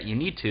tests that you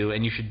need to,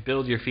 and you should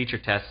build your feature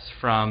tests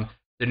from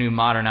the new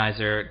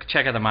Modernizer.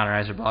 Check out the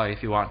Modernizer blog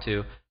if you want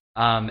to,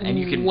 and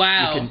you can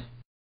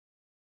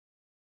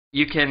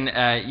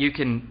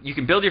you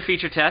can build your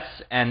feature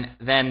tests, and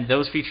then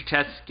those feature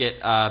tests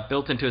get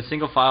built into a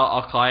single file,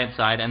 all client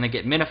side, and they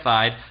get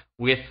minified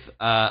with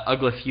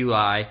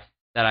Uglify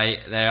that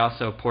I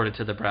also ported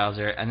to the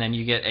browser, and then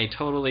you get a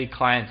totally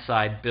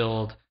client-side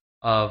build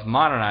of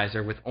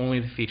Modernizer with only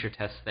the feature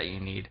tests that you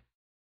need,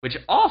 which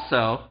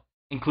also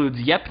includes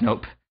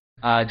yepnope.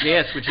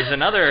 JS, which is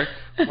another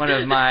one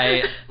of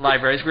my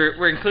libraries.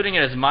 We're including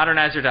it as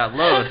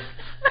modernizer.load.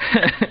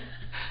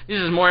 This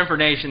is more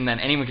information than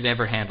anyone could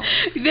ever handle.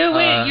 No,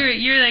 wait,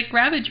 your like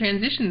rapid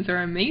transitions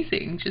are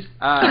amazing. Just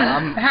how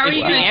are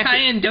you going to tie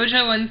in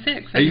Dojo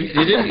 1.6? You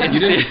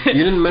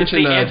didn't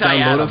mention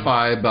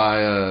Downloadify by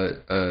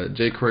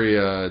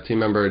jQuery team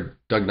member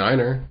Doug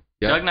Niner.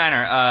 Yeah. Doug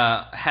Niner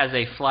has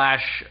a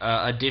Flash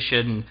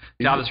edition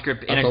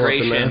JavaScript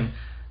integration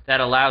that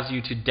allows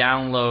you to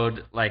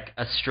download like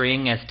a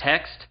string as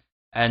text,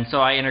 and so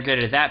I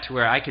integrated that to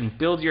where I can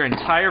build your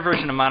entire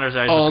version of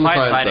Modernizer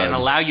client-side and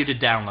allow you to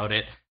download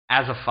it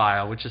as a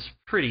file, which is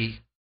pretty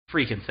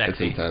freaking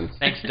sexy. It's intense.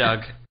 Thanks, Doug.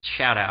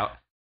 Shout out.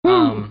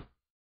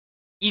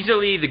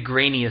 Easily the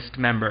grainiest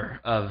member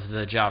of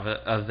the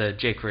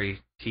jQuery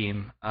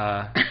team.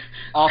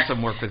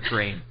 Awesome work with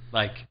grain,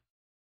 like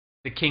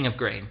the king of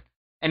grain.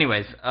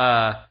 Anyways,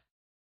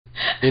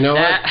 you know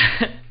what,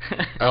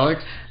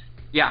 Alex?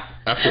 Yeah.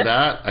 After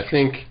that, I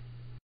think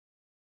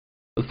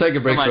let's take a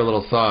break for a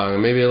little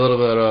song. Maybe a little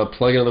bit of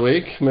plugin of the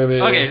week.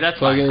 Maybe. Okay, that's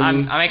fine.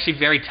 I'm actually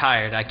very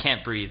tired. I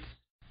can't breathe.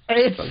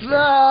 It's the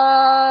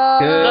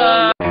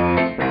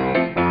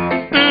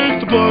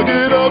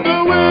plugin of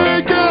the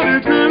week, and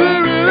it's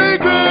really, really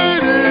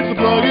great. It's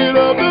the plugin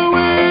of the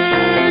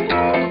week.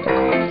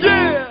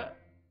 Yeah.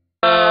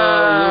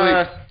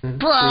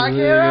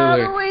 plugin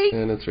of the week,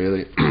 and it's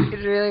really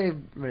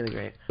really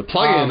great. The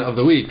plugin of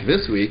the week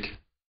this week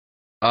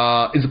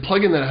is a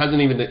plugin that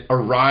hasn't even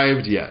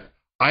arrived yet.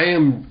 I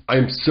am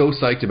so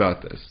psyched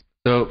about this.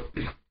 So,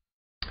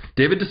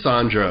 David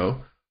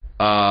DeSandro,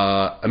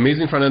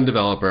 amazing front-end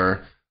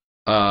developer,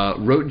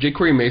 wrote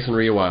jQuery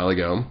Masonry a while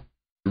ago.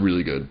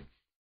 Really good.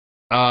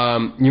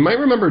 You might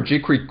remember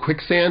jQuery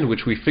Quicksand,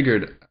 which we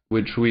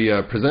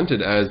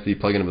presented as the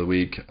plugin of the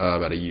week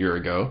about a year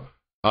ago,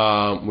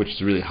 which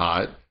is really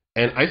hot.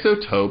 And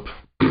Isotope.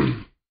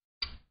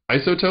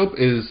 Isotope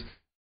is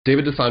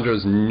David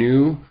DeSandro's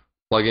new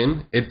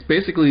plugin. It's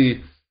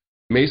basically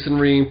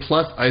Masonry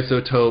plus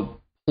Isotope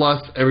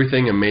plus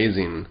everything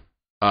amazing.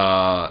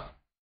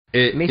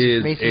 It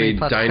is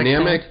a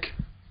dynamic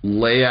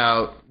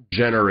layout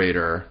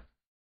generator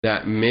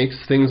that makes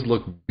things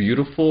look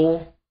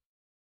beautiful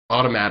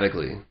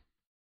automatically.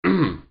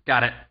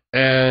 Got it.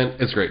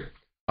 And it's great.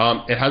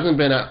 It hasn't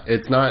been out,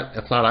 it's not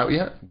out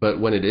yet,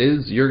 but when it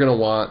is, you're gonna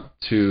want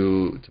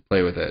to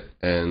play with it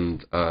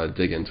and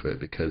dig into it,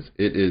 because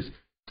it is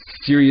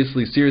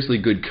seriously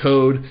good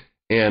code,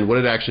 and what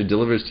it actually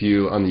delivers to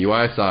you on the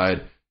UI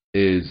side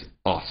is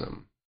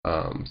awesome.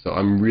 So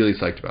I'm really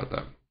psyched about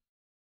that.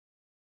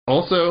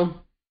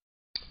 Also,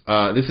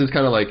 this is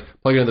kind of like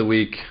plugin of the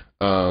week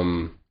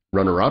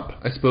runner-up,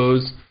 I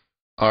suppose.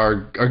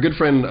 Our good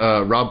friend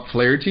Rob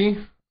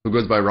Flaherty, who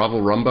goes by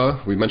Ravel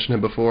Rumba, we mentioned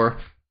him before,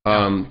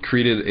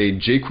 created a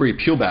jQuery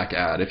peelback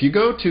ad. If you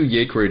go to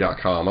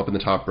yayQuery.com, up in the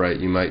top right,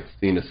 you might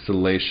see a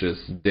salacious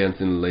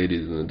dancing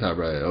ladies in the top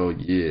right. Oh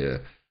yeah.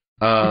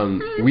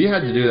 We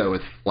had to do that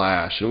with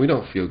Flash, and we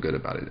don't feel good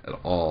about it at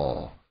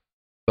all.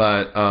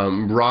 But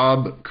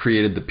Rob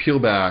created the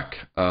peelback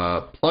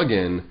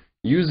plugin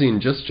using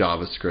just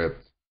JavaScript,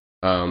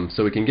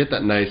 so we can get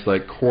that nice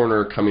like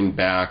corner coming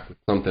back with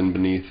something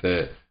beneath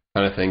it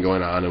kind of thing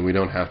going on, and we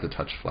don't have to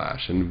touch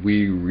Flash. And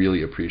we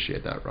really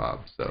appreciate that, Rob.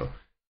 So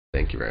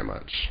thank you very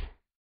much.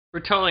 We're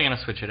totally going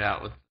to switch it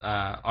out with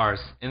ours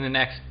in the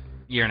next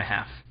year and a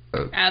half.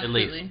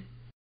 Absolutely.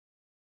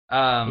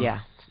 At least. Yeah.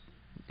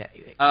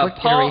 Quick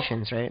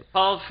iterations, right?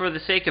 Paul, for the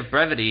sake of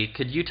brevity,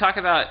 could you talk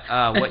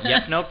about what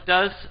yepnope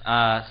does,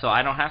 so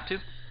I don't have to?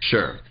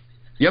 Sure.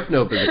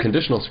 Yepnope is a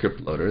conditional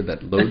script loader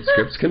that loads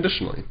scripts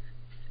conditionally.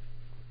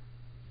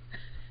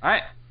 All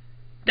right.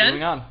 Done?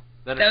 Moving on.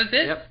 That was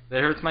it? Yep.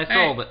 That hurts my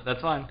soul, but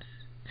that's fine.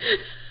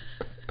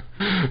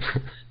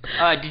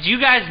 Did you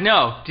guys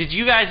know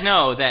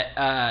that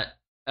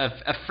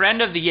a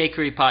friend of the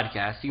yayQuery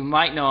podcast, you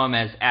might know him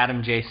as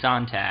Adam J.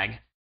 Sontag,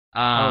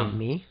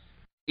 me?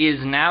 is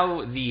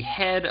now the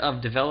head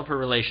of developer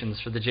relations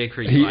for the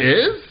jQuery UI. He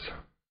is?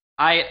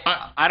 I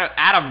don't,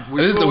 Adam,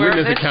 were this you is a aware of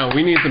weirdness this? account.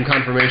 We need some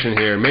confirmation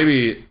here.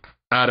 Maybe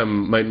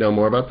Adam might know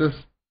more about this.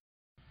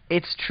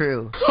 It's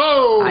true.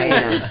 Oh! I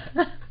am.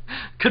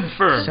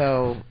 Confirmed.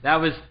 So that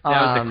was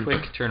a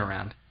quick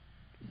turnaround.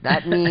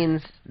 that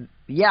means,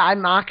 yeah,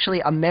 I'm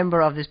actually a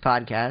member of this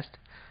podcast.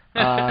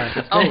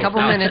 It's been a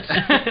couple minutes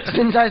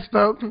since I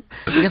spoke,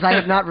 because I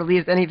have not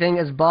released anything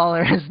as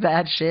baller as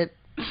that shit.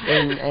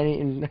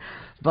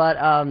 But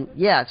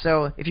yeah,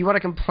 so if you want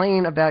to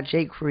complain about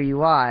jQuery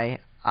UI,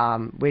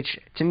 which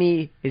to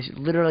me is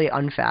literally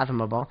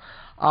unfathomable,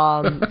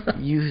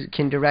 you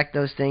can direct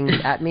those things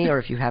at me, or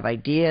if you have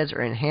ideas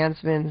or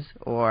enhancements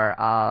or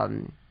I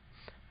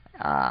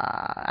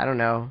don't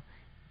know,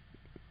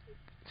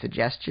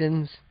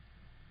 suggestions.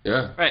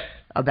 Yeah. Right.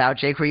 About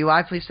jQuery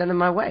UI, please send them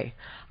my way.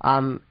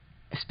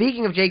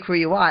 Speaking of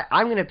jQuery UI,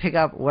 I'm going to pick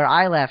up where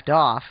I left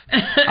off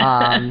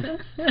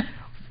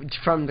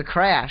from the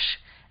crash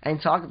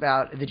and talk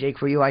about the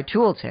jQuery UI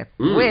tooltip,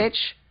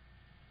 which,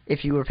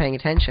 if you were paying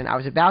attention, I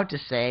was about to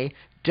say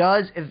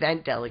does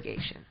event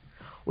delegation,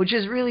 which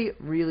is really,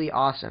 really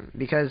awesome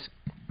because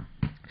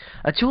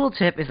a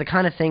tooltip is the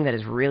kind of thing that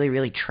is really,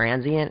 really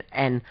transient,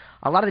 and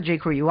a lot of the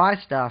jQuery UI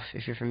stuff,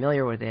 if you're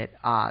familiar with it,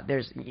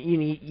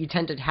 you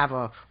tend to have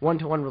a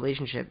one-to-one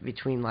relationship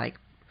between like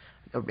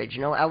the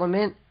original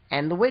element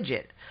and the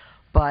widget.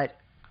 But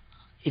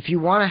if you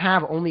want to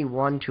have only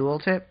one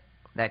tooltip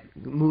that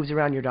moves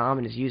around your DOM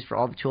and is used for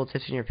all the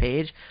tooltips in your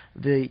page,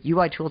 the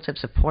UI tooltip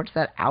supports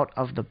that out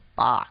of the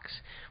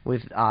box.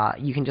 With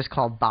you can just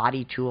call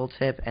body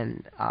tooltip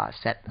and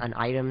set an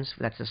items,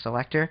 that's a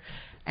selector,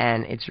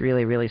 and it's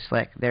really, really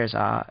slick. There's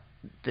I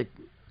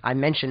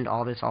mentioned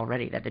all this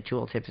already, that the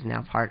tooltip is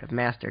now part of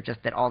master,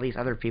 just that all these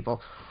other people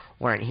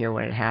weren't here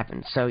when it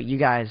happened. So you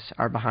guys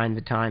are behind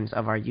the times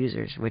of our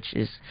users, which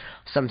is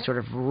some sort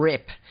of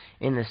rip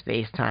in the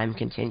space-time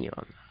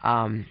continuum.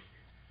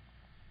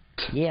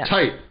 Yeah.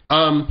 Tight.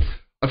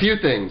 A few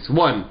things.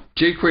 One,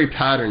 jQuery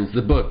Patterns,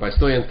 the book by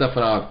Stoyan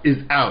Stefanov, is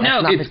out.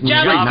 No, it's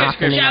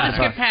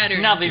JavaScript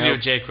patterns. Nothing to do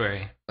with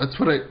jQuery. That's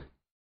what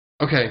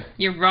Okay.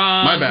 You're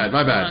wrong. My bad.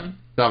 Wrong.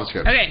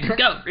 JavaScript. Okay,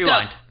 go.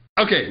 Rewind.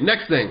 Okay,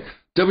 next thing.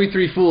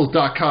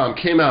 W3Fools.com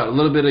came out a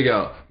little bit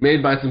ago,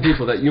 made by some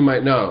people that you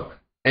might know.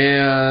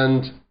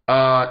 And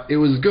it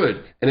was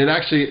good. And it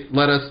actually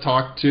let us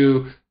talk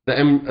to the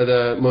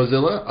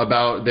Mozilla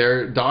about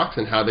their docs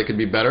and how they could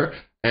be better.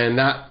 And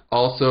that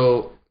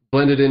also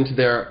blended into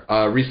their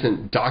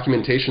recent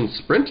documentation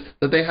sprint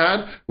that they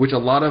had, which a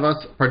lot of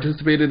us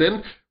participated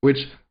in, which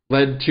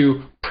led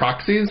to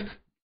proxies,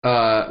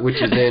 which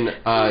is in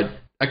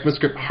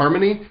ECMAScript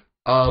Harmony,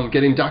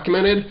 getting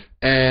documented.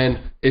 And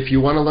if you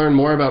want to learn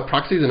more about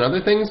proxies and other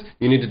things,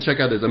 you need to check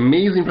out this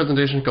amazing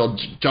presentation called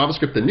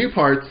JavaScript: The New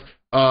Parts,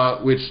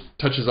 which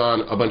touches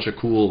on a bunch of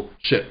cool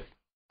shit.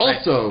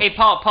 Also, hey,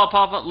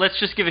 Paul, let's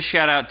just give a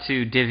shout out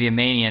to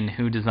Divyamanian,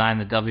 who designed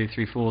the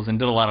W3 Fools and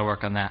did a lot of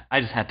work on that.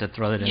 I just had to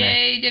throw that in there.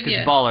 Yay, Divya.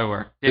 It's baller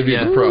work.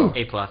 Divya's a pro.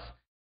 A+.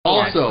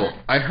 Also,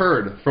 I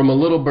heard from a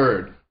little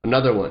bird,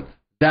 another one,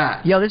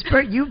 that Yo, this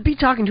bird, you be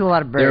talking to a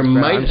lot of birds. there bro. I'm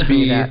might just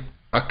be telling you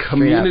a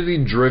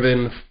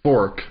community-driven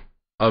fork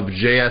of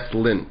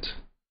JSLint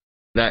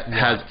that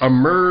has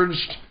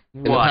emerged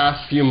in the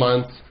past few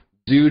months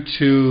due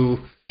to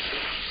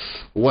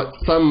what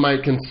some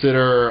might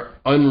consider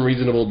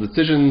unreasonable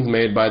decisions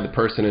made by the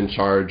person in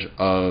charge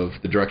of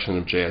the direction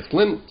of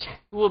JSLint.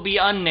 Who will be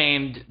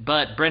unnamed,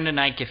 but Brendan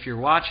Ike, if you're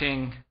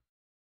watching,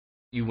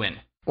 you win.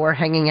 Or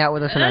hanging out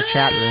with us in our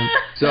chat room.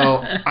 So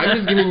I'm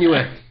just giving you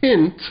a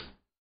hint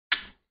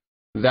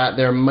that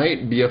there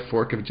might be a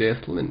fork of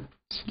JSLint.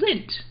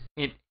 Lint.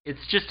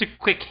 It's just a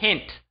quick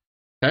hint.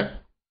 Okay,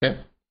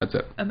 that's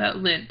it. About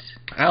lint.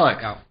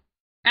 Alex.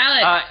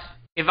 Alex.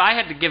 If I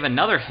had to give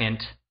another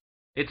hint,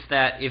 it's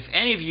that if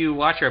any of you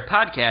watch our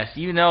podcast,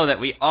 you know that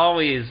we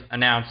always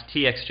announce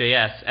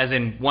TXJS, as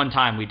in one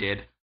time we did,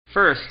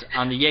 first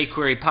on the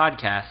yayQuery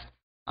podcast.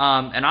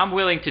 And I'm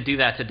willing to do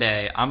that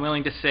today. I'm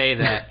willing to say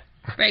that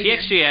Right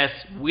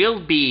TXJS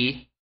will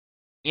be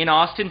in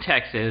Austin,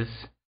 Texas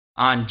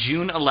on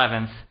June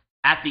 11th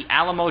at the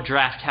Alamo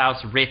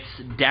Drafthouse Ritz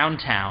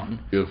downtown.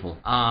 Beautiful.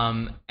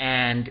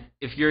 And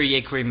if you're a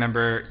yayQuery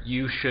member,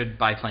 you should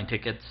buy plane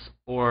tickets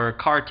or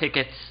car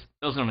tickets.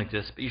 Those don't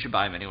exist, but you should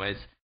buy them anyways.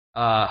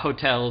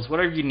 Hotels,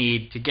 whatever you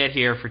need to get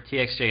here for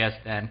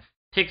TXJS then.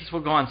 Tickets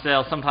will go on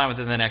sale sometime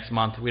within the next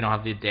month. We don't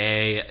have the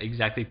day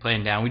exactly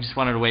planned down. We just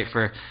wanted to wait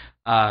for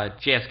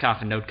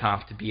JSConf and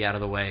NodeConf to be out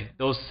of the way.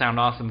 Those sound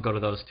awesome. Go to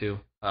those two.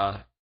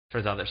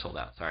 Turns out they're sold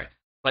out. Sorry.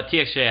 But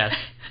TXJS,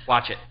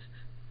 watch it.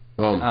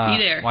 Be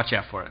there. Watch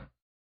out for it.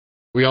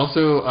 We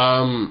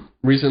also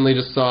recently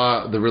just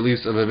saw the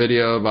release of a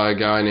video by a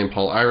guy named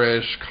Paul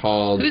Irish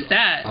called Who's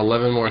that?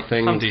 11 More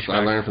Things I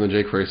Learned from the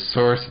jQuery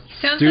Source.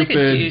 Sounds Stupid. like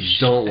a douche.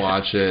 Don't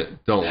watch it.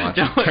 Don't watch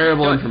it.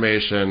 Terrible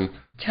information.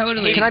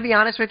 Totally. Can I be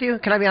honest with you?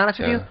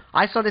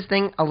 I saw this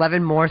thing,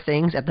 11 more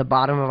things, at the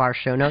bottom of our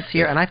show notes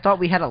here, and I thought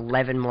we had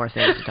 11 more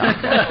things to talk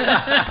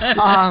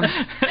about.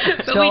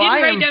 But so we didn't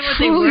I write am down what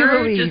they truly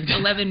were, relieved. just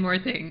 11 more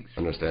things.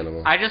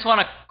 Understandable. I just want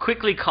to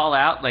quickly call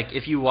out, like,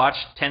 if you watch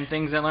 10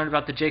 Things I Learned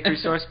About the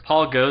jQuery Source,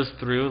 Paul goes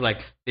through, like,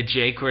 the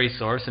jQuery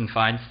source and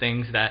finds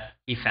things that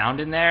he found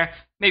in there.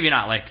 Maybe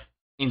not, like,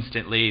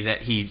 instantly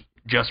that he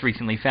just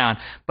recently found.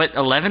 But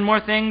 11 More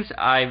Things,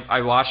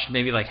 I watched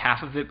maybe, like,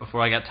 half of it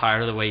before I got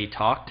tired of the way he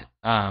talked.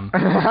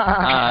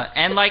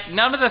 And, like,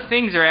 none of the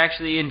things are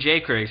actually in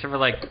jQuery, except for,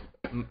 like,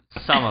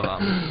 some of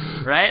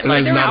them, right? It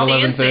Like, was not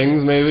 11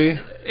 things, maybe?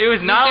 it was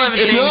not 11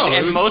 things,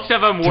 and most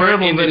of them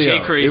weren't in the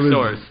jQuery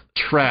source.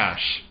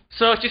 Trash.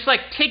 So it's just,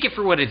 like, take it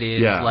for what it is.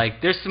 Yeah.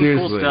 Like, there's some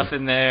Seriously. cool stuff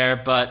in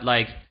there, but,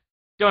 like,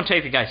 don't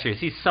take the guy serious.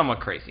 He's somewhat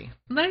crazy.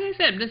 Like I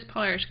said, this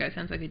Paul Irish guy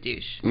sounds like a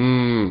douche.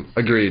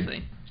 Agreed.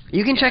 Seriously.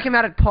 You can check him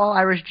out at Paul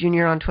Irish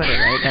Jr. on Twitter,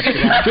 right? That's the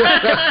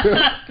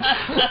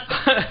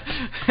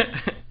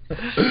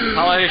guy.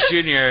 Paul Irish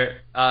Jr.,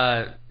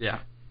 yeah.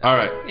 All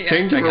right. Yeah.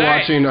 Thank you for All right.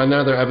 watching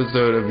another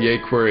episode of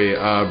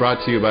yayQuery,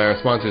 brought to you by our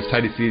sponsors,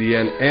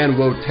 TidyCDN and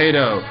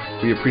Wotato.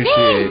 We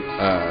appreciate...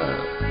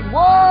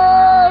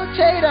 Whoa,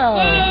 Tato!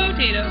 Whoa,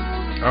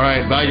 Tato. All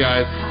right. Bye,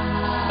 guys.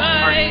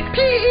 Bye.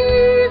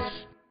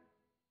 Peace!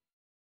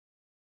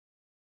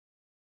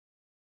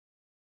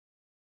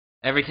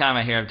 Every time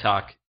I hear him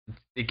talk,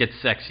 it gets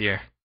sexier.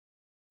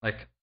 Like,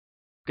 I'm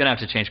gonna have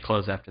to change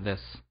clothes after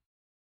this.